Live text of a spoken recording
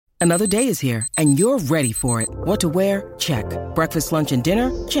Another day is here, and you're ready for it. What to wear? Check. Breakfast, lunch, and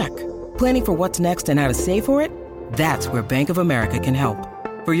dinner? Check. Planning for what's next and how to save for it? That's where Bank of America can help.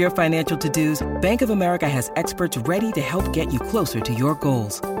 For your financial to-dos, Bank of America has experts ready to help get you closer to your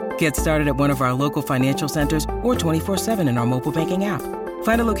goals. Get started at one of our local financial centers or 24/7 in our mobile banking app.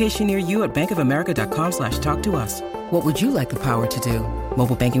 Find a location near you at bankofamerica.com/talktous. What would you like the power to do?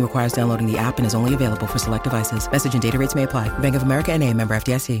 Mobile banking requires downloading the app and is only available for select devices. Message and data rates may apply. Bank of America N.A., member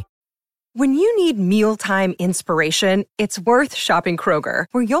FDIC. When you need mealtime inspiration, it's worth shopping Kroger,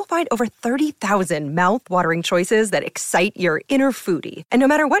 where you'll find over 30,000 mouth-watering choices that excite your inner foodie. And no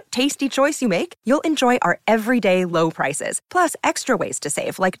matter what tasty choice you make, you'll enjoy our everyday low prices, plus extra ways to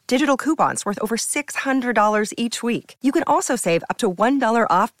save, like digital coupons worth over $600 each week. You can also save up to $1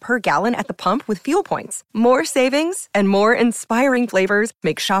 off per gallon at the pump with fuel points. More savings and more inspiring flavors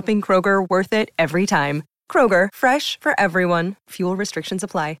make shopping Kroger worth it every time. Kroger, fresh for everyone. Fuel restrictions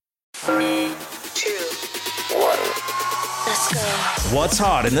apply. 3, 2, 1. Let's go. What's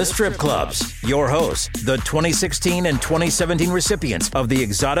hot in the strip clubs? Your hosts, the 2016 and 2017 recipients of the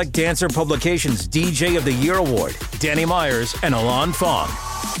Exotic Dancer Publications DJ of the Year Award, Danny Myers and Alon Fong.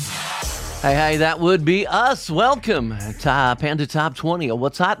 Hey, that would be us. Welcome to Panda Top 20, a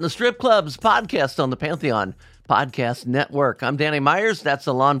What's Hot in the Strip Clubs podcast on the Pantheon Podcast Network. I'm Danny Myers. That's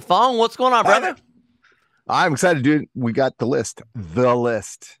Alon Fong. What's going on, brother? I'm excited, dude. We got the list. The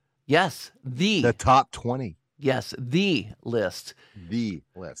list. Yes, the top 20. Yes, the list. The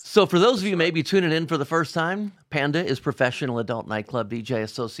list. So for those of you maybe tuning in for the first time, Panda is Professional Adult Nightclub DJ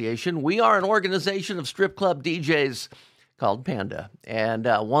Association. We are an organization of strip club DJs called Panda. And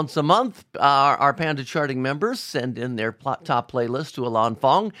once a month, our Panda charting members send in their top playlist to Alon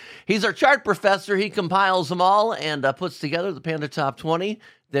Fong. He's our chart professor. He compiles them all and puts together the Panda Top 20.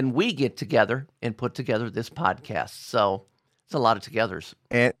 Then we get together and put together this podcast. So it's a lot of togethers.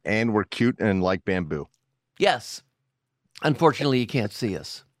 And we're cute and like bamboo. Yes. Unfortunately, you can't see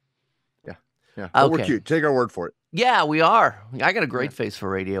us. Yeah. But Okay. we're cute. Take our word for it. Yeah, we are. I got a great face for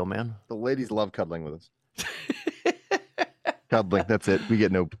radio, man. The ladies love cuddling with us. Cuddling, that's it. We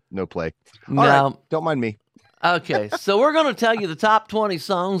get no play. All right, don't mind me. Okay, so we're going to tell you the top 20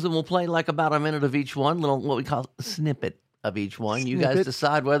 songs, and we'll play like about a minute of each one, little what we call a snippet of each one. You guys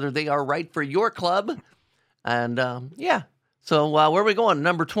decide whether they are right for your club. And, yeah. So where are we going?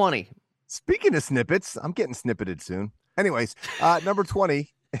 Number 20. Speaking of snippets, I'm getting snippeted soon. Anyways, number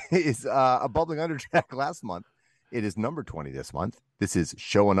 20 is a bubbling underjack last month. It is number 20 this month. This is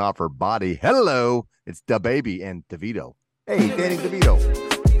Showing Off Her Body. Hello, it's DaBaby and DeVito. Hey, Danny DeVito.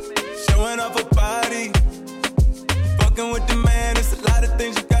 Showing off her body. Fucking with the man. It's a lot of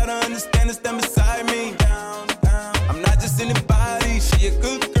things you gotta understand and stand beside me. I'm not just anybody. She a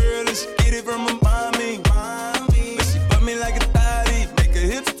good girl and she get it from her mommy. But she put me like a thotty. Make her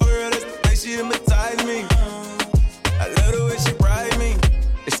hips twirl. That's the way she hypnotize me. I love the way she ride me.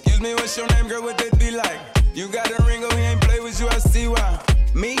 Excuse me, what's your name, girl? What that be like? You got a ring, oh, he ain't play with you, I see why.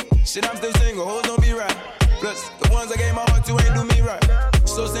 Me? Shit, I'm still single, hoes don't be right. Plus, the ones I gave my heart to ain't do me right.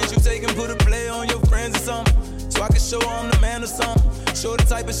 So since you take and put a play on your friends or something, so I can show her I'm the man or something. Show the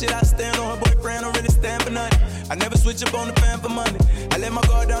type of shit I stand on, her boyfriend don't really stand for nothing. I never switch up on the fan for money. I let my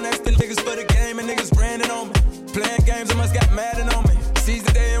guard down next to niggas for the game and niggas ran it on me. Playing games, I must got mad on me. Seize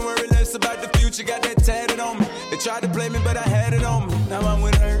the day and worry less about the future, got that tatted on me. They tried to play me, but I had it on me. Now I'm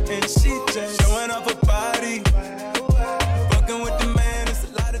with her and she just showing off her body. Fucking with the man, it's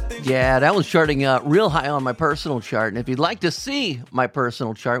a lot of things. Yeah, that was charting real high on my personal chart. And if you'd like to see my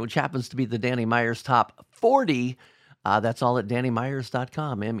personal chart, which happens to be the Danny Myers Top 40, that's all at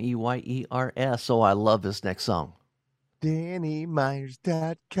DannyMyers.com, Meyers. Oh, I love this next song.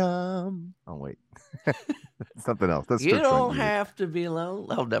 DannyMyers.com. Oh, wait. Something else. That's you don't have to be alone.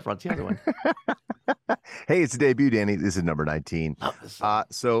 Oh, that's not the other one. Hey, it's a debut, Danny. This is number 19.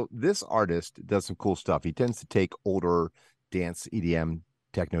 So this artist does some cool stuff. He tends to take older dance, EDM,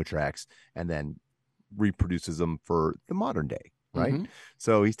 techno tracks and then reproduces them for the modern day, right? Mm-hmm.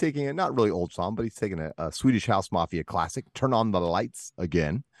 So he's taking a not really old song, but he's taking a Swedish House Mafia classic, Turn on the Lights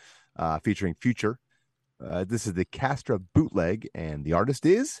Again, featuring Future. This is the Castra bootleg, and the artist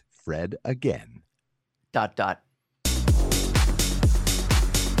is Fred Again. ...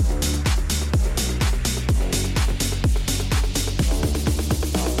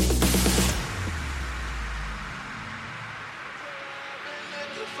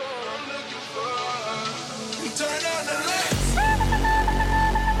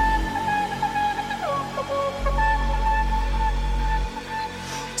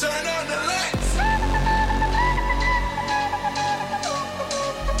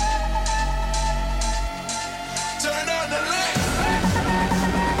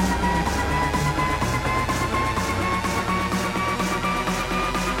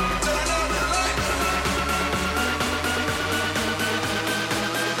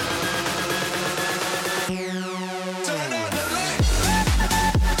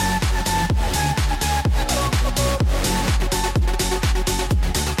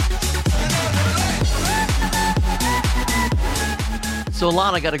 So,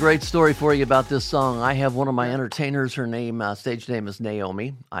 Alon, I got a great story for you about this song. I have one of my entertainers. Her name, stage name is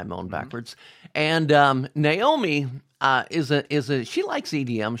Naomi. I'm on backwards. And Naomi she likes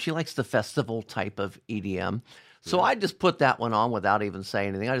EDM. She likes the festival type of EDM. So I just put that one on without even saying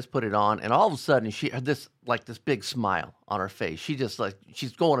anything. I just put it on, and all of a sudden she had this big smile on her face.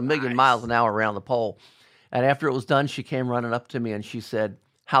 She's going a million miles an hour around the pole. And after it was done, she came running up to me and she said,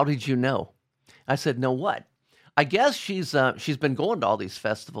 "How did you know?" I said, "Know what?" I guess she's been going to all these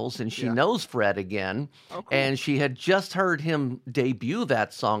festivals, and she knows Fred again. Oh, cool. And she had just heard him debut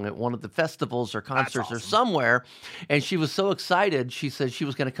that song at one of the festivals or concerts or somewhere, and she was so excited. She said she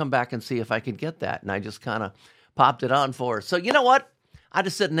was going to come back and see if I could get that, and I just kind of popped it on for her. So you know what? I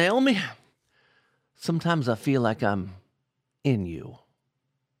just said, "Naomi, sometimes I feel like I'm in you."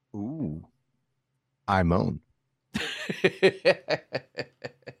 Ooh, I'm on.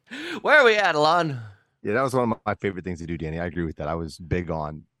 Where are we at, Alon? Yeah, that was one of my favorite things to do, Danny. I agree with that. I was big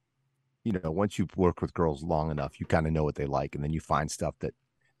on, once you work with girls long enough, you kind of know what they like, and then you find stuff that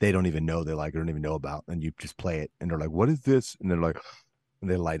they don't even know they like or don't even know about, and you just play it, and they're like, "What is this?" And they're like, and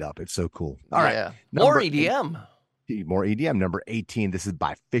they light up. It's so cool. All right. More EDM. More EDM. Number 18. This is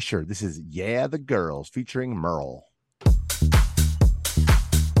by Fisher. This is Yeah, the Girls featuring Merle.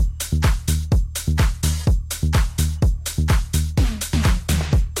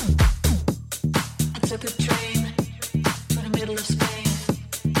 Took a train to the middle of Spain,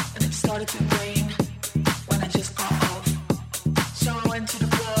 and it started to rain when I just got off. So I went to the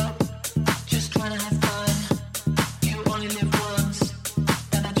club, just trying to have fun. You only live once,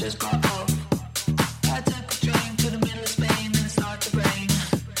 then I just got off. I took a train to the middle of Spain, and it started to rain.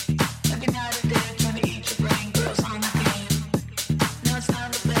 Every night I did, trying to eat your brain, girls on the game. Now it's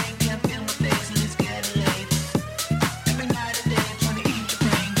time to play, can't feel my face, and it's getting late. Every night I did, trying to eat your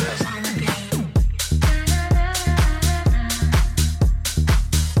brain, girls on the game.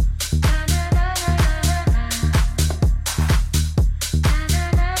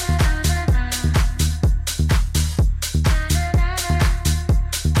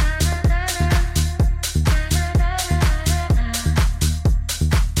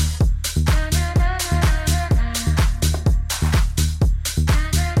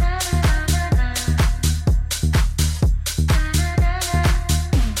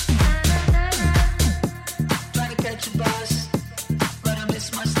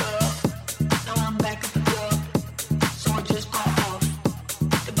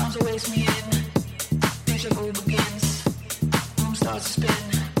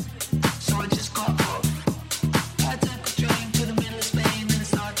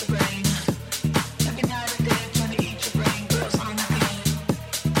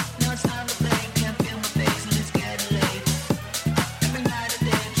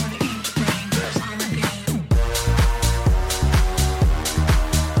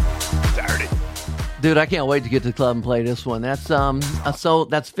 Dude, I can't wait to get to the club and play this one. That's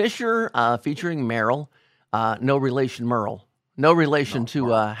that's Fisher featuring Merrill. No relation Merle. No relation to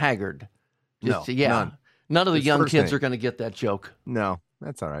Haggard. Just, none. None of the young kids are going to get that joke. No,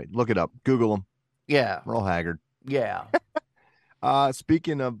 that's all right. Look it up. Google them. Yeah. Merle Haggard. Yeah.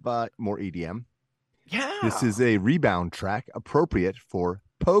 Speaking of more EDM. Yeah. This is a rebound track appropriate for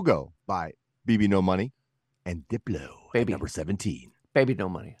Pogo by BB No Money and Diplo. Baby. Number 17. Baby No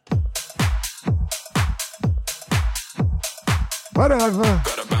Money. Whatever.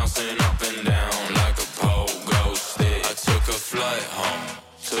 Got her bouncing up and down like a pogo stick. I took a flight home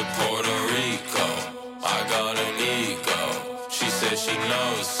to Puerto Rico. I got an ego. She said she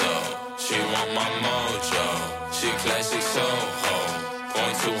knows so. She want my mojo. She classic Soho.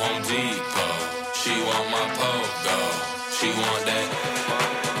 Going to Home Depot. She want my pogo. She want that.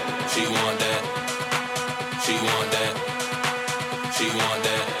 She want that. She want that. She want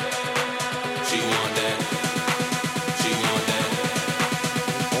that. She want that.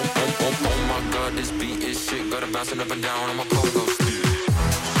 Oh my God, this beat is shit. Got her bouncing up and down on my pogo stick.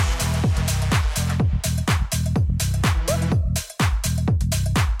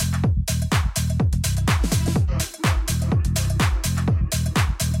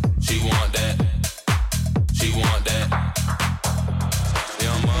 She want that. She want that.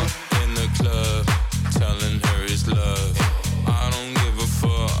 Yeah, I'm up in the club, telling her it's love. I don't give a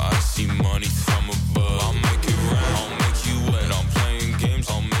fuck. I see money from above. I'll make it rain. I'll make you wet. I'm playing games.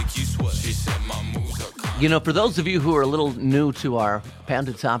 I'll make you sweat. She said my moves are kind. You know, for those of you who are a little new to our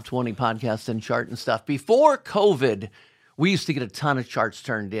Panda Top 20 podcast and chart and stuff, before COVID, we used to get a ton of charts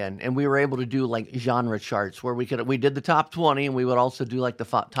turned in, and we were able to do like genre charts where we did the top 20, and we would also do like the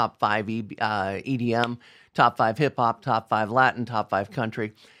top 5 EDM, top 5 hip hop, top 5 Latin, top 5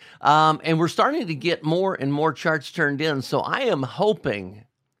 country. And we're starting to get more and more charts turned in. So I am hoping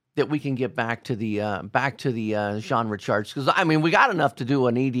that we can get back to the genre charts, because I mean we got enough to do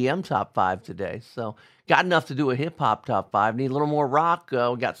an EDM top 5 today. So got enough to do a hip hop top 5. Need a little more rock. We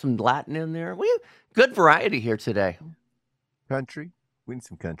got some Latin in there. We good variety here today. Country. We need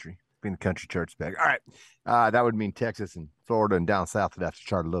some country. Bring the country charts back. All right. That would mean Texas and Florida and down south would have to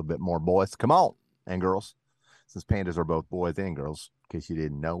chart a little bit more, boys. Come on. And girls. Since pandas are both boys and girls, in case you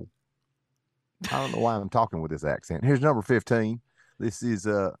didn't know. I don't know why I'm talking with this accent. Here's number 15. This is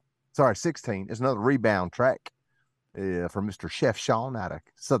 16. It's another rebound track from Mr. Chef Sean out of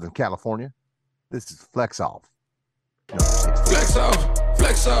Southern California. This is Flex Off. Number 16. Flex off,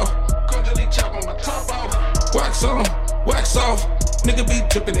 flex off. Constantly chopping my top off. Wax on, wax off. Nigga be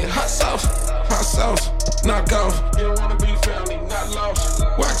dripping in hot sauce, knock off. You don't wanna be family, not lost.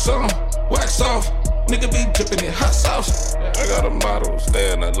 Wax on, wax off. Nigga be dripping in hot sauce. I got a model,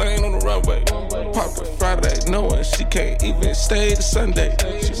 stay in the lane on the runway. Pop it Friday, knowing she can't even stay to Sunday.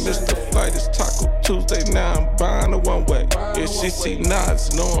 She missed the flight, it's Taco Tuesday, now I'm buying a one-way. If she see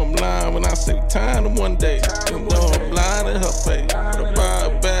knots, know I'm lying when I say time to one day. You know I'm blind in her face. I buy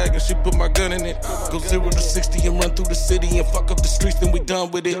a bag and she put my gun in it. Go 0 to 60 and run through the city and fuck up the streets, then we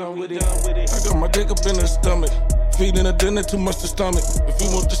done with it. I got my dick up in her stomach. Feeding her dinner too much to stomach. If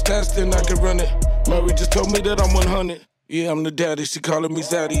you want the stats, then I can run it. Mary just told me that I'm 100. Yeah, I'm the daddy. She calling me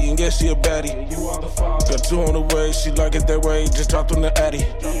Zaddy, and yeah, she a baddie. Got 2 on the way. She like it that way. Just dropped on the Addy.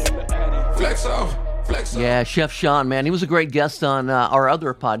 Flex off. Flex off. Yeah, Chef Sean, man, he was a great guest on our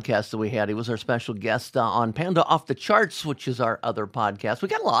other podcast that we had. He was our special guest on Panda Off the Charts, which is our other podcast. We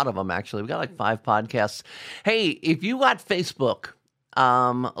got a lot of them, actually. We got like 5 podcasts. Hey, if you got Facebook,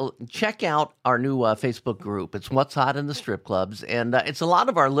 check out our new Facebook group. It's What's Hot in the Strip Clubs, and it's a lot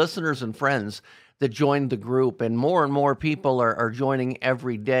of our listeners and friends that joined the group, and more people are joining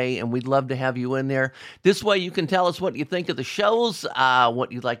every day, and we'd love to have you in there. This way you can tell us what you think of the shows,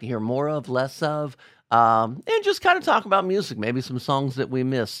 what you'd like to hear more of, less of, and just kind of talk about music, maybe some songs that we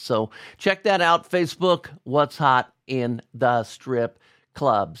missed. So check that out, Facebook, What's Hot in the Strip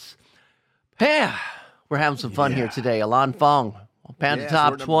Clubs. Hey, we're having some fun here today. Alon Fong, Panda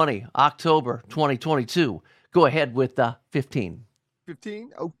Top 20, October 2022. Go ahead with 15.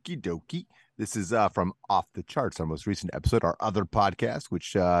 15, okie dokie. This is from Off the Charts, our most recent episode, our other podcast,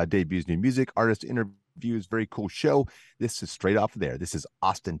 which debuts new music, artist interviews, very cool show. This is straight off of there. This is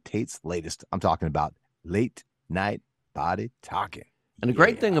Austin Tate's latest. I'm talking about Late Night Body Talking. And the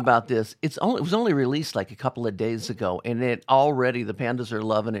great thing about this, it was only released like a couple of days ago, and the Pandas are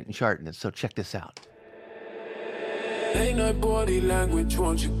loving it and charting it. So check this out. Ain't no body language,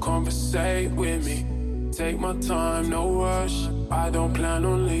 won't you conversate with me? Take my time, no rush, I don't plan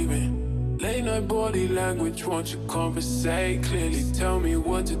on leaving. Late night body language, won't you conversate clearly? Tell me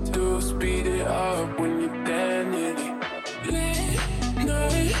what to do, speed it up when you're there nearly. Late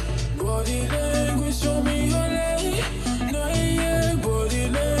night body language, show me your late night, yeah. Body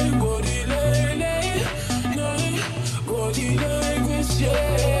language, late night body language,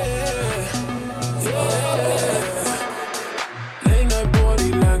 yeah. Late night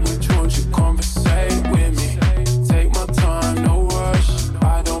body language, won't you conversate with me? Take my time, no rush,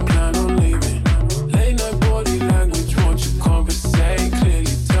 I don't plan on leaving. Late night body language, won't you conversate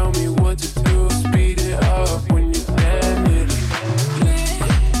clearly? Tell me what to do, speed it up when you're there nearly.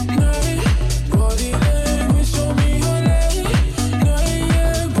 Late night body language, show me your late night,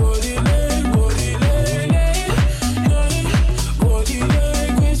 yeah. Body language, body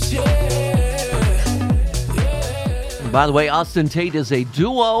language, yeah. By the way, Austin Tate is a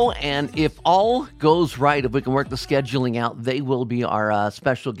duo, and if all goes right, if we can work the scheduling out, they will be our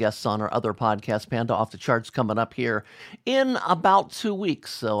special guests on our other podcast, Panda Off the Charts, coming up here in about 2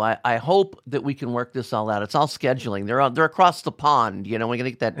 weeks. So I hope that we can work this all out. It's all scheduling. They're across the pond. You know, we're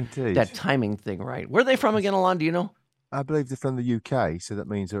going to get that timing thing right. Where are they from again, Alon? Do you know? I believe they're from the UK, so that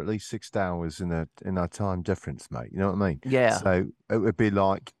means they're at least 6 hours in our time difference, mate. You know what I mean? Yeah. So it would be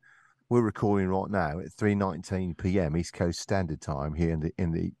like we're recording right now at 3:19 p.m. East Coast Standard Time here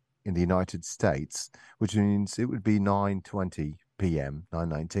in the United States, which means it would be 9:20 p.m.,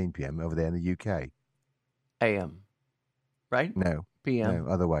 9:19 p.m. over there in the UK. AM, right? No, PM. No,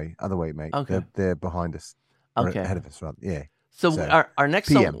 other way, mate. Okay, they're behind us. Okay, ahead of us, right? Yeah. So our next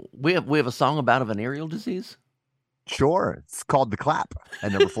PM. song, we have a song about a venereal disease. Sure, it's called The Clap.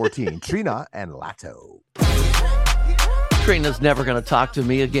 At number 14, Trina and Lato. Trina's never going to talk to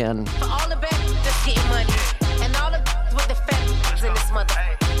me again. For all the best, just getting money. And all the with the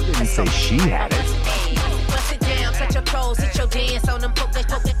didn't say she had it. Bust it down, touch your toes, hit your dance on them, poke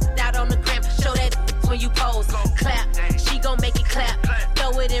that out on the gram. Show that when you pose, clap. She gon' make it clap.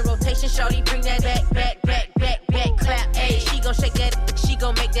 Throw it in rotation, shorty, bring that back, clap. Ayy, she gon' shake that, she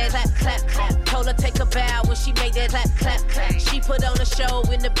gon' make that clap. Told her take a bow when she made that clap. She put on a show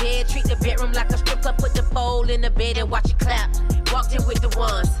in the bed, treat the bedroom like a strip club, put the pole in the bed and watch it clap. Walked in with the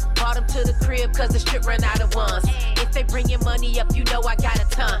ones, brought them to the crib cause the strip ran out of ones. If they bringin' money up, you know I got a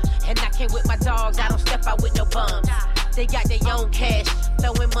ton. And I came with my dogs, I don't step out with no bums. They got their own cash,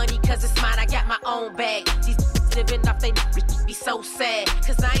 throwing money cause it's mine, I got my own bag. These living off they be so sad,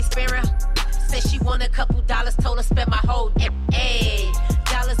 cause I ain't sparing. Said she won a couple dollars, told her spend my whole ayy.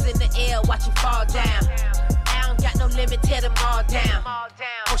 Dollars in the air, watch you fall down. I don't got no limit, tear them all down.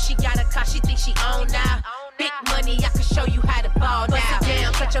 Oh, she got a car, she think she own now. Big money, I can show you how to ball now. Bust it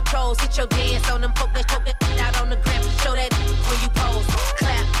down, touch your toes, hit your dance on them, poke that out on the gram. Show that when you pose,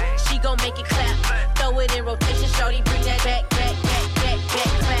 clap. She gon' make it clap. Throw it in rotation, shorty, bring that back, clap.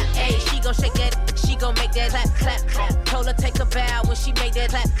 Ayy, she gon' shake that, she gon' make that clap. Told her take a bow when she made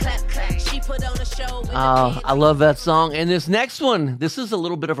that clap. She put on a show. I love that song. And this next one, this is a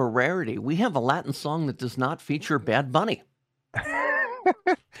little bit of a rarity. We have a Latin song that does not feature Bad Bunny.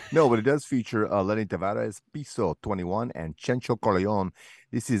 No, but it does feature Lenny Tavares, Piso 21, and Chencho Corleone.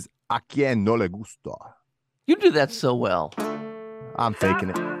 This is A Quien No Le Gusta. You do that so well. I'm faking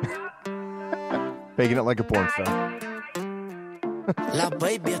it. Faking it like a porn star. Las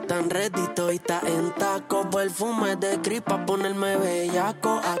baby están ready, toita en taco. Perfume de Cris pa' ponerme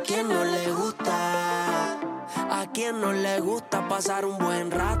bellaco. ¿A quién no le gusta? ¿A quién no le gusta pasar un buen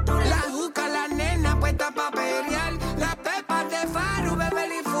rato? La juca, la nena puesta pa' pelear. Las pepas de faro,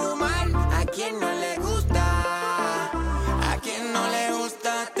 beber y fumar. ¿A quién no le gusta? ¿A quién no le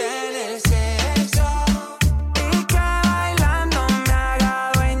gusta tener sexo? Y que bailando me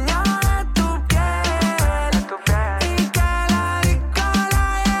haga dueño de tu piel. Y que la disco la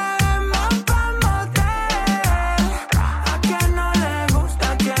llevemos pa' motel. ¿A quién no le gusta?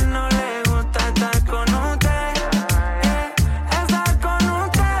 ¿A quién no le gusta estar con usted? Estar con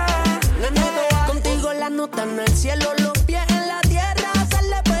usted. Contigo la nota en el cielo, los pies en la tierra.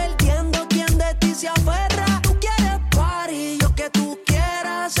 Sale perdiendo quien de ti se aferra. Tú quieres party, yo que tú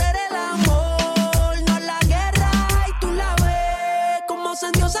quieras hacer el amor, no la guerra. Y tú la ves como se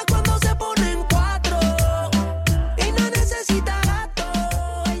endiosa cuando se ponen cuatro. Y no necesita gato.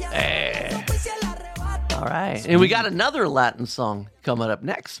 All right. And we got another Latin song coming up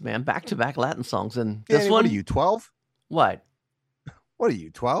next, man. Back-to-back Latin songs. And this Danny, one... What are you, 12? What? What are you,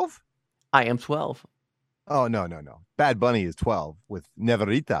 12? I am 12. Oh, no. Bad Bunny is 12 with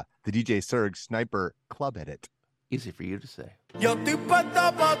Neverita, the DJ Serg Sniper Club edit. Easy for you to say. Yo estoy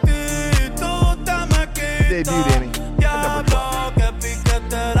puesta pa' ti, tú te me quitas. Debut, Danny. Diablo, que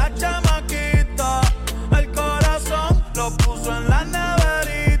piquete la chamaquita. El corazón lo puso en la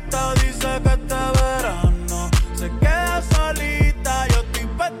neverita. Dice que este verano se queda solita. Yo estoy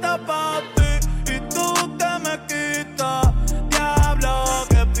puesta pa' ti y tú te me quitas. Diablo,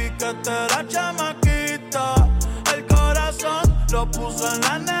 que piquete la chamaquita. El corazón lo puso en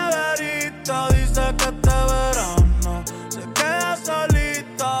la neverita. Dice que este verano se queda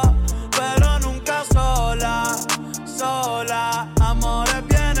solita, pero nunca sola, sola. Amores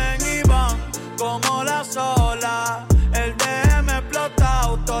vienen y van como la sola. El DM explota,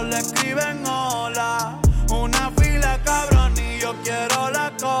 autos le escriben hola. Una fila cabrón y yo quiero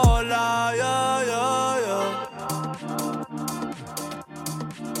la cola. Yeah.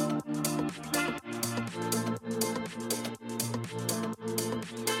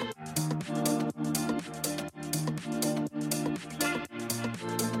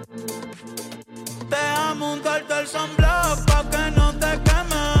 Déjame untarte el sunblock pa' que no te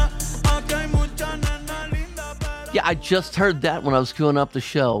queme. Aquí hay mucha nena linda, pero... Yeah, I just heard that when I was queuing up the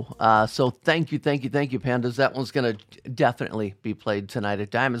show. So thank you, Pandas. That one's going to definitely be played tonight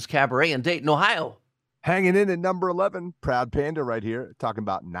at Diamonds Cabaret in Dayton, Ohio. Hanging in at number 11, Proud Panda right here, talking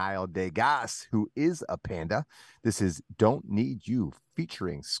about Niall Degas, who is a panda. This is Don't Need You,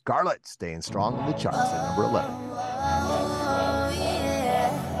 featuring Scarlett, staying strong in the charts at number 11.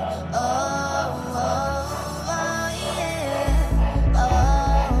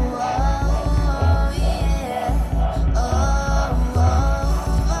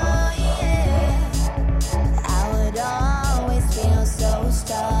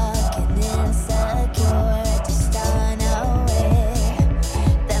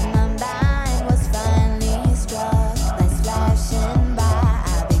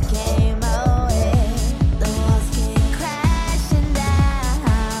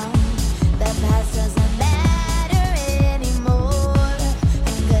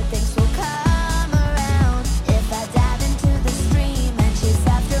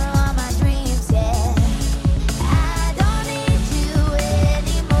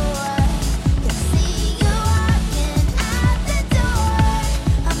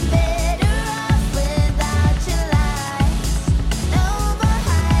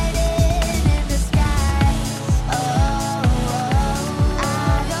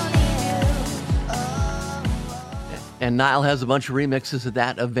 And Niall has a bunch of remixes of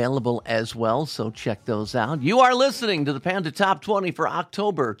that available as well, so check those out. You are listening to the Panda Top 20 for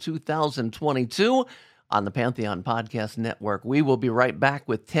October 2022 on the Pantheon Podcast Network. We will be right back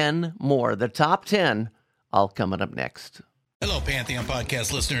with 10 more. The top 10 all coming up next. Hello, Pantheon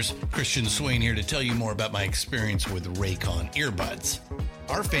Podcast listeners. Christian Swain here to tell you more about my experience with Raycon earbuds.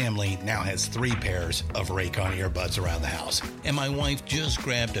 Our family now has 3 pairs of Raycon earbuds around the house, and my wife just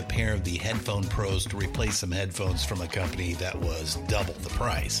grabbed a pair of the Headphone Pros to replace some headphones from a company that was double the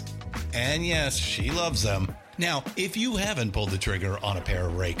price. And yes, she loves them. Now, if you haven't pulled the trigger on a pair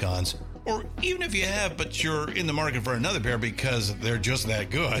of Raycons, or even if you have, but you're in the market for another pair because they're just that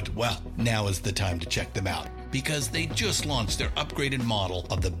good, well, now is the time to check them out, because they just launched their upgraded model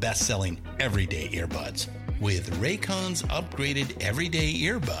of the best-selling everyday earbuds. With Raycon's upgraded everyday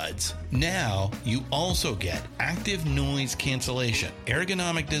earbuds, now you also get active noise cancellation,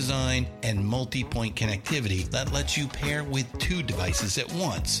 ergonomic design, and multi-point connectivity that lets you pair with 2 devices at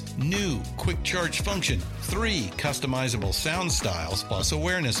once. New quick charge function, 3 customizable sound styles, plus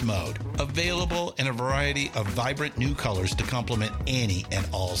awareness mode. Available in a variety of vibrant new colors to complement any and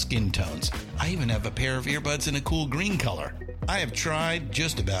all skin tones. I even have a pair of earbuds in a cool green color. I have tried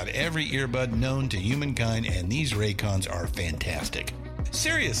just about every earbud known to humankind, and these Raycons are fantastic.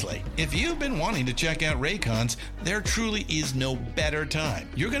 Seriously, if you've been wanting to check out Raycons, there truly is no better time.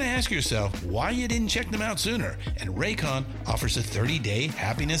 You're going to ask yourself why you didn't check them out sooner, and Raycon offers a 30-day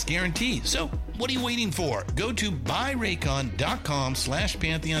happiness guarantee. So what are you waiting for? Go to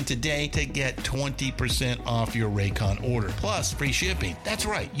buyraycon.com/Pantheon today to get 20% off your Raycon order, plus free shipping. That's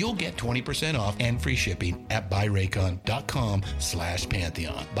right, you'll get 20% off and free shipping at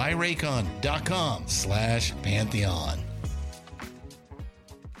buyraycon.com/Pantheon. buyraycon.com/Pantheon.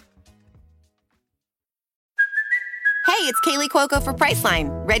 Hey, it's Kaylee Cuoco for Priceline.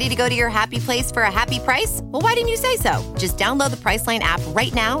 Ready to go to your happy place for a happy price? Well, why didn't you say so? Just download the Priceline app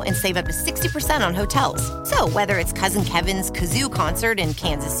right now and save up to 60% on hotels. So whether it's Cousin Kevin's Kazoo Concert in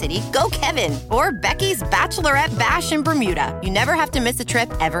Kansas City, go Kevin, or Becky's Bachelorette Bash in Bermuda, you never have to miss a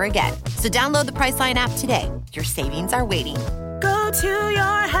trip ever again. So download the Priceline app today. Your savings are waiting. Go to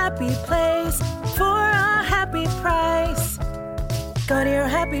your happy place for a happy price. Go to your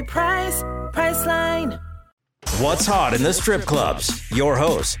happy price, Priceline. What's hot in the strip clubs? Your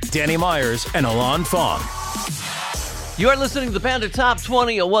hosts, Danny Myers and Alon Fong. You are listening to the Panda Top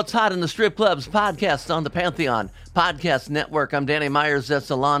 20 of What's Hot in the Strip Clubs podcast on the Pantheon Podcast Network. I'm Danny Myers, that's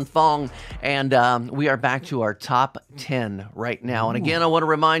Alon Fong, and we are back to our top 10 right now. And again, I want to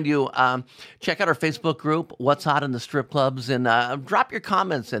remind you, check out our Facebook group, What's Hot in the Strip Clubs, and drop your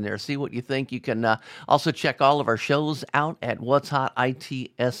comments in there. See what you think. You can also check all of our shows out at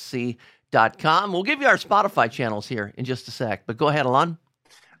what'shotitsc.com. We'll give you our Spotify channels here in just a sec, but go ahead, Alon.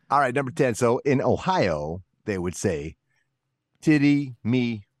 All right, number 10. So in Ohio, they would say, titty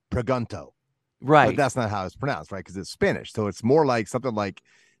me pregunto. Right. But that's not how it's pronounced, right? Because it's Spanish. So it's more like something like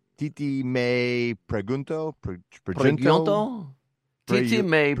titi me pregunto. Pregunto? Titi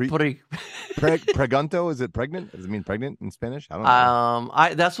me pregunto. Is it pregnant? Does it mean pregnant in Spanish? I don't know.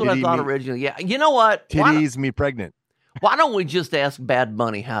 That's what I thought originally. Yeah. You know what? Titties me pregnant. Why don't we just ask Bad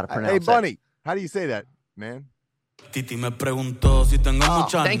Bunny how to pronounce it? Hey, Bunny, how do you say that, man? Titi me preguntó si tengo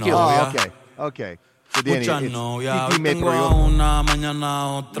muchas thank you. novias. Okay. So, Danny, muchas novias. Hoy tengo una,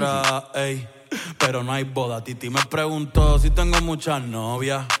 mañana otra, ey. Pero no hay boda. Titi me preguntó si tengo muchas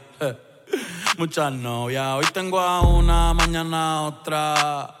novias. Muchas novias. Hoy tengo a una, mañana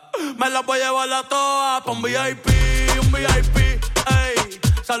otra. Me las voy a llevar a todas pa' un VIP, ey.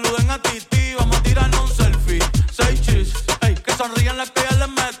 Saluden a Titi, vamos a tirarnos un selfie. 6 chis, ey. Que sonrían las que ya les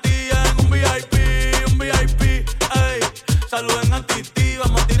metí en un VIP, ey. Saluden a Titi,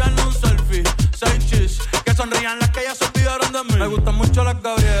 vamos a tirarnos un selfie. 6 chis, que sonrían las que ya se olvidaron de mí. Me gustan mucho las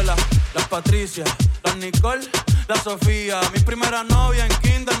Gabriela, las Patricia, las Nicole, la Sofía. Mi primera novia en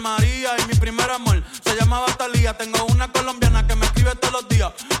Kinder María y mi primer amor se llamaba Talía. Tengo una colombiana que me escribe todos los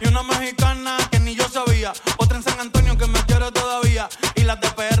días y una mexicana que ni yo sabía. Otra en San Antonio que me quiere todavía y las de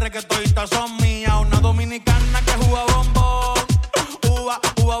PR que toditas son mías. Una dominicana que juega bombón, uva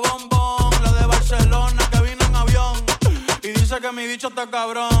bombón. La de Barcelona que vino en avión y dice que mi bicho está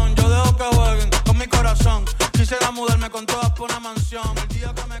cabrón. Yo dejo que jueguen con mi corazón. Quisiera mudarme con todas por una mansión. El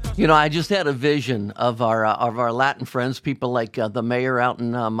día que me You know, I just had a vision of our Latin friends, people like the mayor out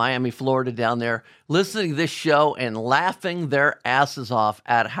in Miami, Florida down there, listening to this show and laughing their asses off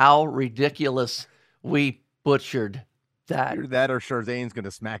at how ridiculous we butchered that. Either that or Charzane's going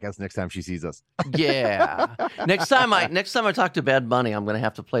to smack us next time she sees us. Yeah. Next time I talk to Bad Bunny, I'm going to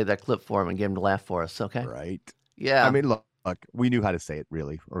have to play that clip for him and get him to laugh for us, okay? Right. Yeah. I mean, look, we knew how to say it,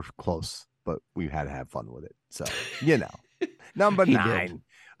 really, or close. but we had to have fun with it. So, you know. Number He 9.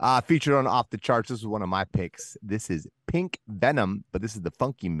 Featured on Off the Charts. This is one of my picks. This is Pink Venom, but this is the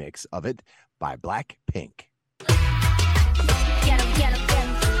funky mix of it by Black Pink. Get 'em, get 'em, get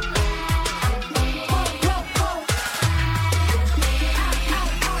 'em.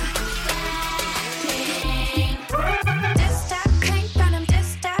 This that pink venom,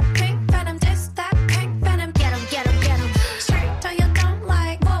 this that pink venom, this that pink venom. Get 'em, get 'em, get 'em. Straight till you don't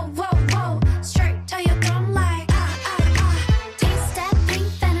like. Whoa, whoa, whoa. Straight till you don't like. Taste that pink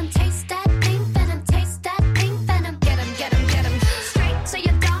venom, taste that pink venom, taste that pink venom. Get 'em, get 'em, get 'em. Straight till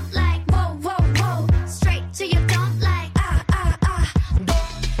you don't like. Whoa, whoa, whoa. Straight till you don't like.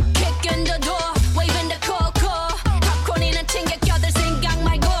 Kicking the door, waving the coco. 팝콘이나 챙겨 껴들 생각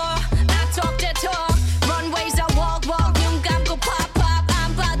말고. I talk the talk, runways I walk, walk. 눈 감고 pop, pop,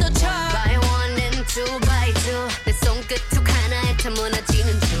 안 봐도 쳐. By one and two, by two. 내 손끝 툭 하나에 다 무너지는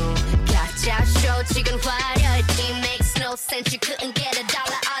중. 가짜 쇼 지금 화려했지. Makes no sense, you couldn't get a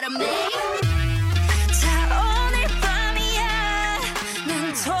dollar out of me. 자, 오늘 밤이야.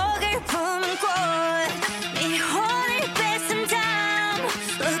 난 독을 품은 꽃. 네 혼을 뺏은 다음.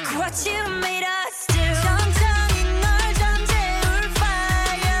 Look what you made us do. 천천히 널 잠재울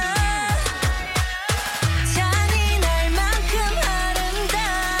fire. 잔인할만큼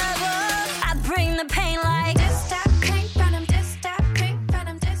아름다워. I bring the pain like this, that pink venom, this, that pink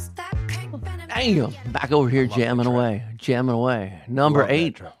venom, this, that pink venom. Damn. Back over here jamming away. Jamming away. Number Love that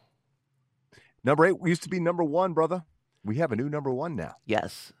 8. track. Number 8 used to be number 1, brother. We have a new number 1 now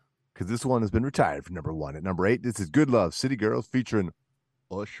Yes. because this one has been retired for number 1. At number 8, this is Good Love, City Girls featuring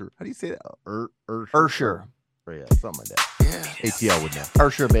Usher. How do you say that? Ursher. Or yeah, something like that. ATL would know.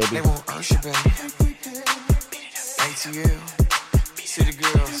 Ursher, baby. They want Usher, baby. ATL, City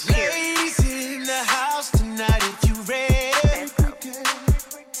Girls. Ladies in the house tonight, if you ready.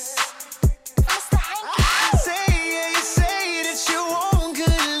 Say that you want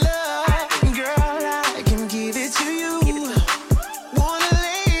good love. Girl, I can give it to you. Wanna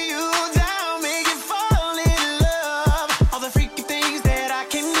lay you down, make you fall in love. All the freaky things that I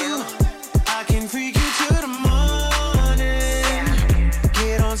can do. I can freak you to the morning.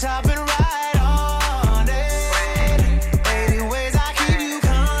 Get on top and ride on it. Any ways I keep you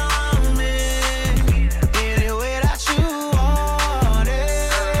coming. Any way that you want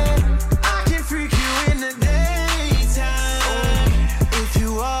it. I can freak you in the daytime. If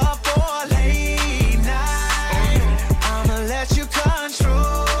you up for a late night, I'ma let you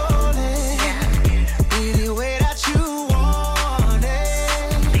control it. Any way that you want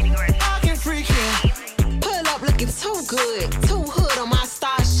it. I can freak you. Pull up looking too good, too hood on my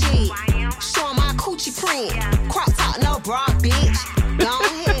star shit. Showing my coochie print, crop top, no bra, bitch. Go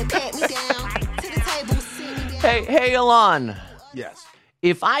ahead, pat me down to the table, sit me down. Hey, Alon. Yes.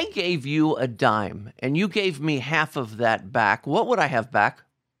 If I gave you a dime and you gave me half of that back, what would I have back?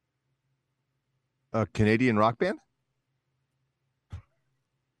 A Canadian rock band?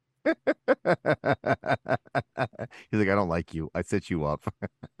 He's like, I don't like you. I set you up.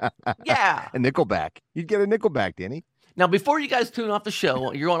 Yeah. A Nickelback. You'd get a Nickelback, Danny. Now, before you guys tune off the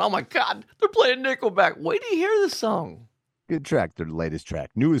show, you're going, oh my God, they're playing Nickelback. Wait till you hear this song. Good track. Their latest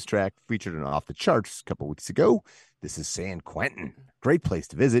track. Newest track featured on Off the Charts a couple weeks ago. This is San Quentin. Great place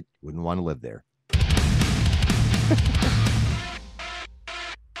to visit. Wouldn't want to live there.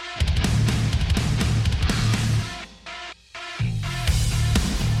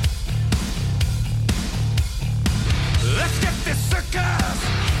 Let's get this circus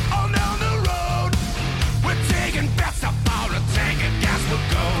on down the road. We're taking bets up on a tank and gas will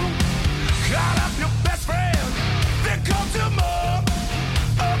go. Call up your best friend, then come to more.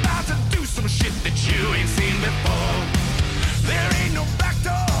 About to do some shit that you ain't seen before. There ain't no back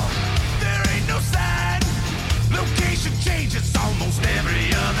door, there ain't no sign. Location changes almost every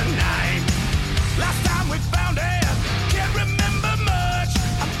other night. Last time we found it, can't remember much.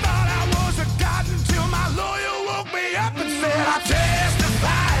 I thought I was a god until my lawyer woke me up and said I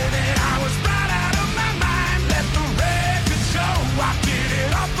testified that I was right out of my mind. Let the record show I did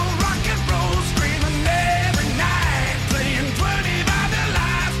it off the rock and roll, screaming every night, playing 20 by the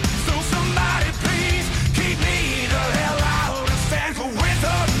lights. So somebody please keep me the hell out of San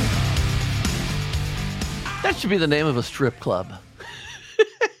Quentin. That should be the name of a strip club.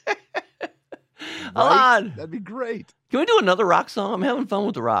 Right? Alon, That'd be great. can we do another rock song? I'm having fun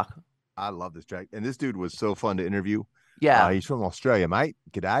with the rock. I love this track. And this dude was so fun to interview. Yeah. He's from Australia, mate.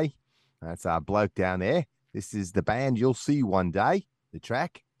 G'day. That's our bloke down there. This is the band you'll see one day. The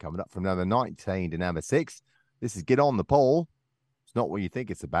track coming up from number 19 to number 6. This is Get on the Pole. It's not what you think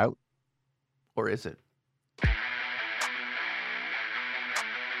it's about. Or is it?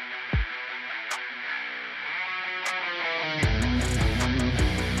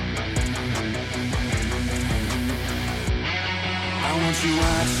 you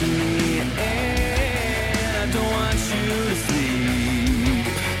watching me, and I don't want you to sleep.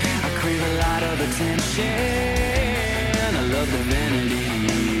 I crave a lot of attention, I love the vanity.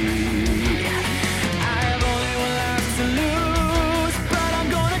 I have only one life to lose, but I'm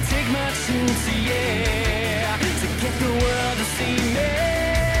gonna take my chance, yeah, to get the world to see me.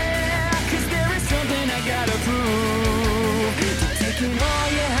 'Cause there is something I gotta prove, taking all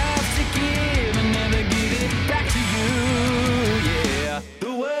you have to give and never give it back to you, yeah.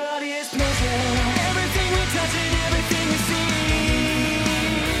 The world is pleasure, everything we touch and everything we see.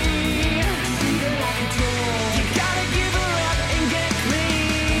 You gotta give her up and get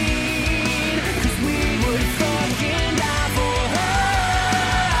clean, 'cause we would fucking die for her.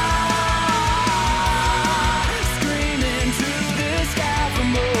 Screaming to the sky for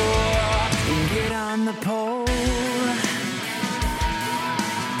more, and get on the pole.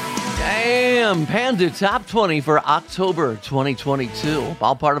 Damn, Panda Top 20 for October 2022.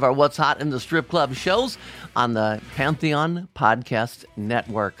 All part of our What's Hot in the Strip Club shows on the Pantheon Podcast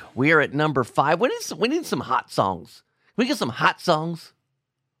Network. We are at number 5. We need some hot songs. Can we get some hot songs?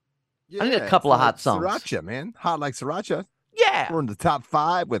 I need a couple of hot songs. Sriracha, man. Hot like sriracha. Yeah. We're in the top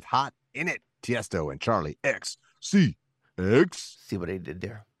 5 with Hot in It. Tiesto and Charlie XCX. See what he did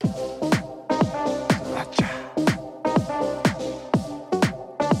there.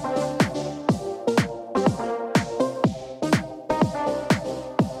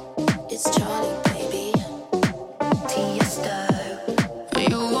 It's Charlie, baby. Tiesto.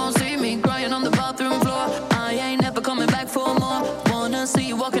 You won't see me crying on the bathroom floor. I ain't never coming back for more. Wanna see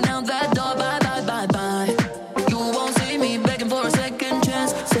you walking out that door. Bye, bye, bye, bye. You won't see me begging for a second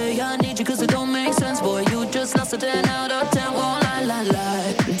chance. Say I need you 'cause it don't make sense. Boy, you just lost a 10 out of 10. Won't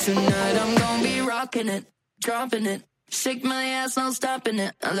lie. And tonight I'm gonna be rocking it, dropping it. Shake my ass, no stopping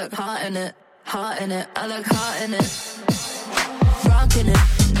it. I look hot in it, hot in it. I look hot in it. Rocking it,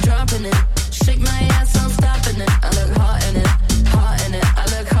 dropping it. Shake my ass, I'm stopping it. I look hot in it, hot in it. I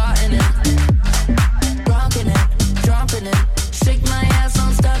look hot in it. Rocking it, dropping it. Shake my ass,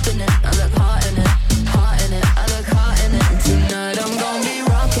 I'm stopping it. I look hot in it, hot in it. I look hot in it. Tonight I'm gonna be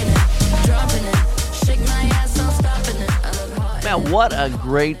rocking it, dropping it. Shake my ass, I'm stopping it. I look hot in it. Man, what a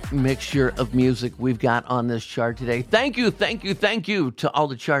great mixture of music we've got on this chart today. Thank you to all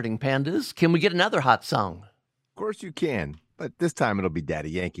the charting pandas. Can we get another hot song? Of course you can, but this time it'll be Daddy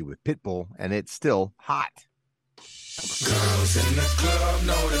Yankee with Pitbull, and it's still hot. Girls in the club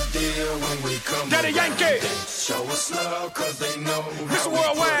know the deal when we come. Daddy Yankee. They show us love 'cause they know Mr.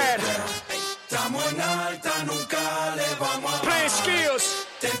 Worldwide. Estamos en alta, nunca le vamos a Playing skills.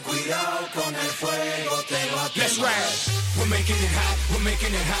 Ten cuidado con el fuego, te va a Let's quemar. ride. We're making it hot, we're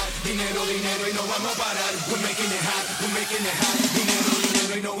making it hot. Dinero, dinero y no vamos a parar. We're making it hot, we're making it hot. Dinero,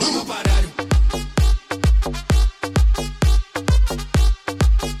 dinero y no vamos a parar.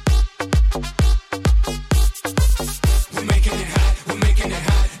 We're making it hot, we're making it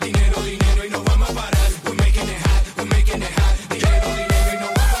hot. Dinero, dinero y no vamos a parar. We're making it hot, we're making it hot. Dinero, dinero y no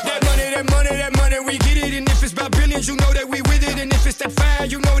vamos a parar. That money, we get it. And if it's about billions, you know that we with it. And if it's that fire,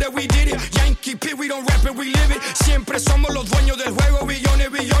 you know that we did it. Yankee P, we don't rap it, we live it. Siempre somos los dueños del juego. Billones,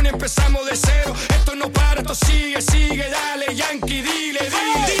 billones, empezamos de cero. Esto no para, esto sigue, sigue. Dale, Yankee, dile,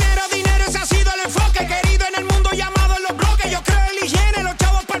 dile. Dinero, dinero, ese ha sido el enfoque. Querido en el mundo, llamado en los bloques. Yo creo en la higiene, los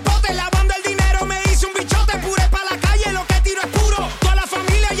chavos pa'l bote. Lavando el dinero, me hice un bichote. Pure pa' la calle, lo que tiro es puro. Toda la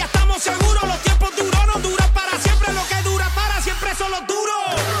familia ya estamos seguros. Los tiempos duros no duran para siempre. Lo que dura para siempre son los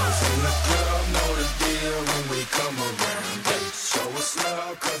duros. Girls in the club know the deal when we come around. They show us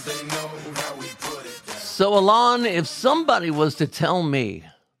love 'cause they know how we put it down. So, Alon, if somebody was to tell me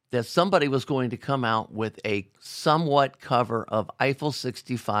that somebody was going to come out with a somewhat cover of Eiffel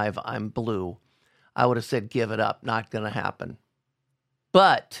 65, I'm Blue, I would have said, give it up. Not going to happen.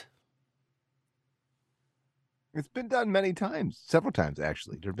 But It's been done many times, several times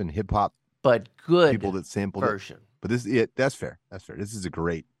actually. There have been hip hop good people that sampled version. it. But that's fair. That's fair. This is a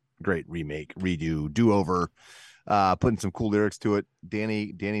great remake, redo, do over, putting some cool lyrics to it.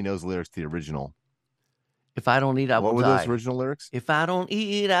 Danny knows the lyrics to the original. If I don't eat, I will die. What were those original lyrics? If I don't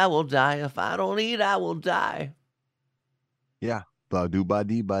eat, I will die. If I don't eat, I will die. Yeah. Ba-doo,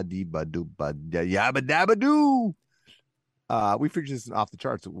 ba-dee, ba-dee, ba-doo, ba-da, yabba, dabba, doo. We figured this off the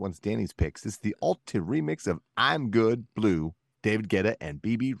charts once Danny's picks. This is the ultimate remix of I'm Good, Blue, David Guetta and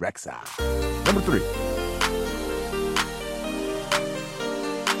BB Rexa. Number 3.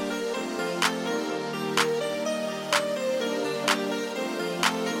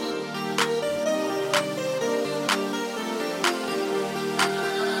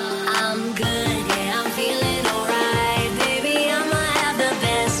 I'm good, yeah, I'm feeling alright. Baby, I'ma have the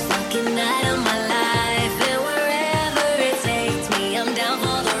best fucking night of my life. And wherever it takes me, I'm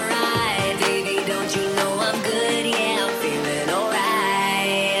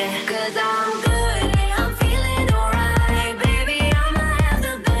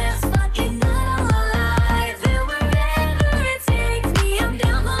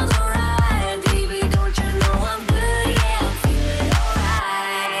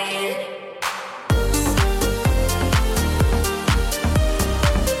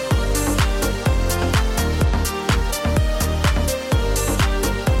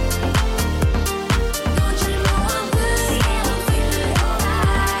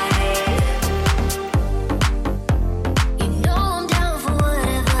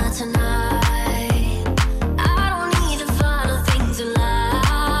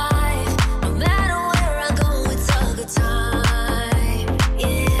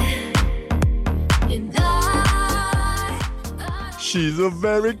a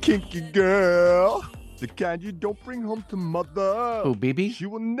very kinky girl. The kind you don't bring home to mother. Who, BB? She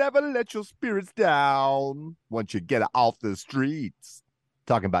will never let your spirits down once you get her off the streets.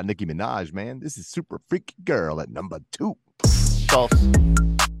 Talking about Nicki Minaj, man. This is Super Freaky Girl at number 2. False.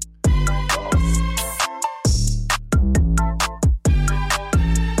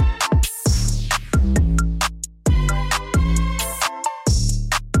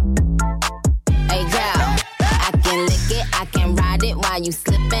 I can ride it while you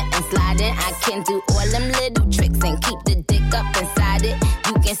slipping and sliding. I can do all them little tricks and keep the dick up inside it.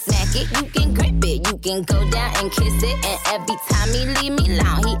 You can smack it, you can grip it, you can go down and kiss it. And every time he leave me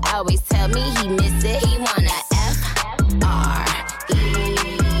alone, he always tell me he miss it. He wanna F-R-E-A-K,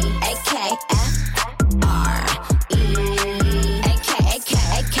 F-R-E-A-K,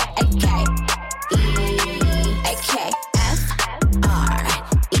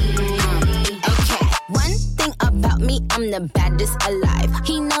 I'm the baddest alive.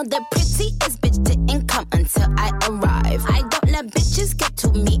 He know the prettiest bitch didn't come until I arrive. I don't let bitches get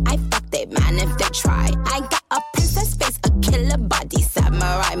to me. I fuck they man if they try. I got a princess face, a killer body,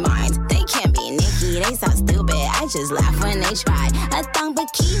 samurai mind. They can't be Nicki, they so stupid. I just laugh when they try. A thong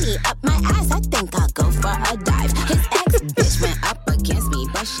bikini up my ass. I think I'll go for a dive. His ex bitch went up against me,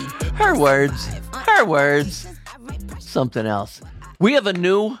 but she did. Her words. Something else. We have a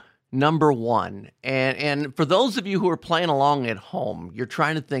new number 1. And for those of you who are playing along at home, you're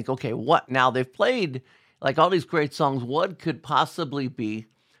trying to think, okay, what? Now they've played like all these great songs. What could possibly be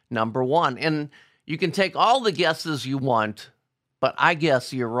number 1? And you can take all the guesses you want, but I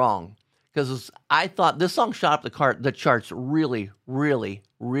guess you're wrong. Because I thought this song shot up the charts really, really,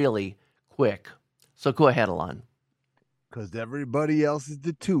 really quick. So go ahead, Alon. Because everybody else is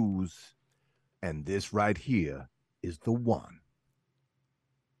the 2s, and this right here is the 1.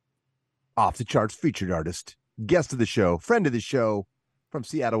 Off the charts featured artist, guest of the show, friend of the show, from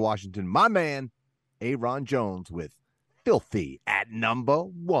Seattle, Washington, my man, Aaron Jones with Filthy at number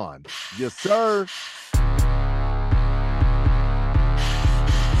 1. Yes, sir.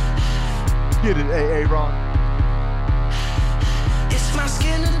 Get it, Aaron. It's my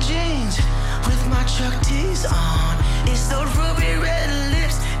skin and jeans with my Chuck T's on. It's those ruby red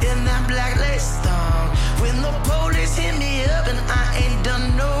lips and that black lace thong. When the police hit me up and I ain't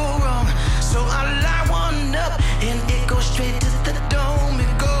done no wrong, so I light one up and it goes straight to the dome.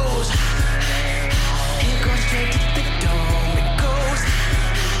 It goes straight to the dome.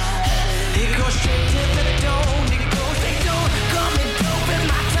 It goes straight to the dome. It goes. They don't call me dope in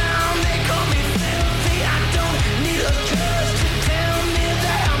my town. They call me filthy. I don't need a judge to tell me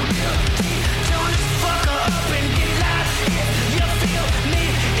that I'm guilty. Don't just fuck her up and get loud. If you feel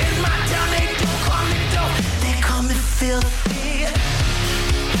me in my town, they don't call me dope. They call me filthy.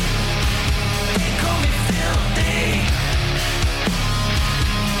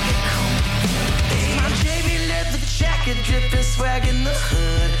 Dripping swag in the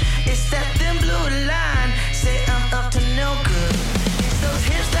hood. It's that thin blue line. Say I'm up to no good. It's those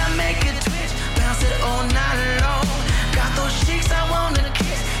hips that make it twitch. Bounce it all night long. Got those cheeks I wanna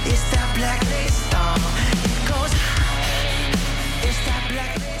kiss. It's that black lace thong. It goes. It's that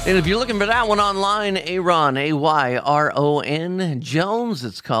black lace. And if you're looking for that one online, Aaron, A-Y-R-O-N, Jones,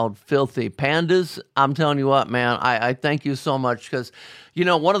 it's called Filthy Pandas. I'm telling you what, man, I thank you so much because, you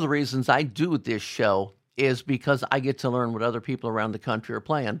know, one of the reasons I do this show is because I get to learn what other people around the country are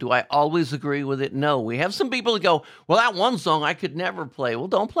playing. Do I always agree with it? No. We have some people that go, well, that one song I could never play. Well,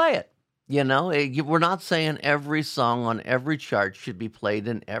 don't play it. You know, we're not saying every song on every chart should be played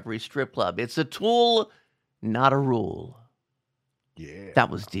in every strip club. It's a tool, not a rule. Yeah. That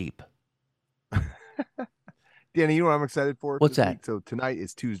was deep. Danny, you know what I'm excited for? What's that? Week? So tonight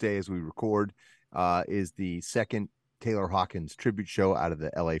is Tuesday as we record, is the second Taylor Hawkins tribute show out of the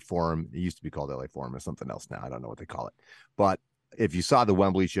LA Forum. It used to be called LA Forum or something else now. I don't know what they call it. But if you saw the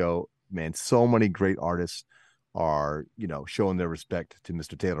Wembley show, man, so many great artists are, you know, showing their respect to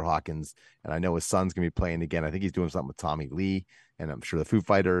Mr. Taylor Hawkins. And I know his son's going to be playing again. I think he's doing something with Tommy Lee, and I'm sure the Foo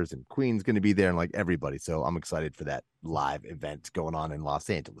Fighters and Queen's going to be there and like everybody. So I'm excited for that live event going on in Los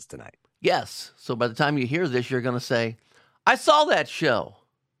Angeles tonight. Yes. So by the time you hear this, you're going to say, I saw that show.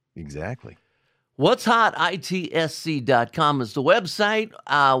 Exactly. What's Hot, ITSC.com is the website.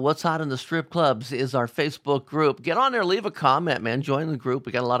 What's Hot in the Strip Clubs is our Facebook group. Get on there, leave a comment, man. Join the group.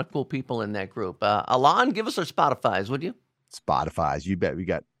 We got a lot of cool people in that group. Alon, give us our Spotify's, would you? Spotify's, you bet. We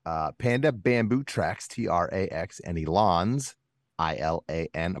got Panda Bamboo Tracks, Trax, and Elon's,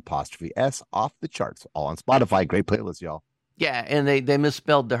 ILAN''S, off the charts. All on Spotify. Great playlist, y'all. Yeah, and they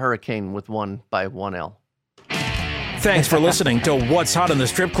misspelled the hurricane with one L. Thanks for listening to What's Hot in the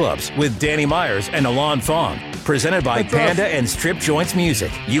Strip Clubs with Danny Myers and Alon Fong. Presented by That's Panda awesome. and Strip Joints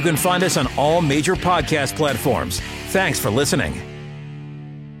Music. You can find us on all major podcast platforms. Thanks for listening.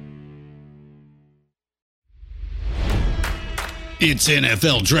 It's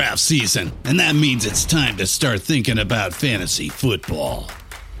NFL draft season, and that means it's time to start thinking about fantasy football.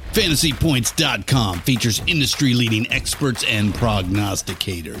 FantasyPoints.com features industry-leading experts and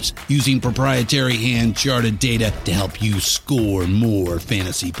prognosticators using proprietary hand-charted data to help you score more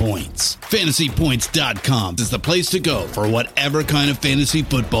fantasy points. FantasyPoints.com is the place to go for whatever kind of fantasy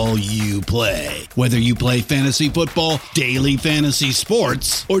football you play. Whether you play fantasy football, daily fantasy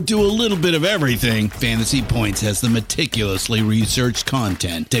sports, or do a little bit of everything, Fantasy Points has the meticulously researched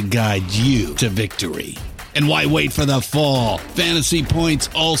content to guide you to victory. And why wait for the fall? Fantasy Points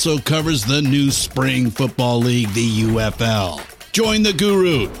also covers the new spring football league, the UFL. Join the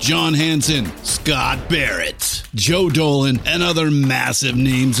guru, John Hansen, Scott Barrett, Joe Dolan, and other massive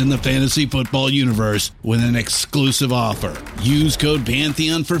names in the fantasy football universe with an exclusive offer. Use code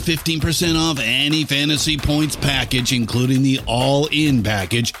Pantheon for 15% off any Fantasy Points package, including the all-in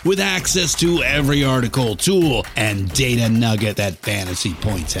package, with access to every article, tool, and data nugget that Fantasy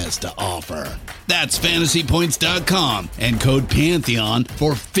Points has to offer. That's FantasyPoints.com and code Pantheon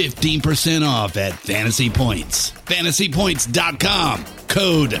for 15% off at Fantasy Points. FantasyPoints.com,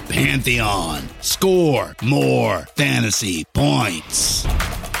 code Pantheon. Score more fantasy points.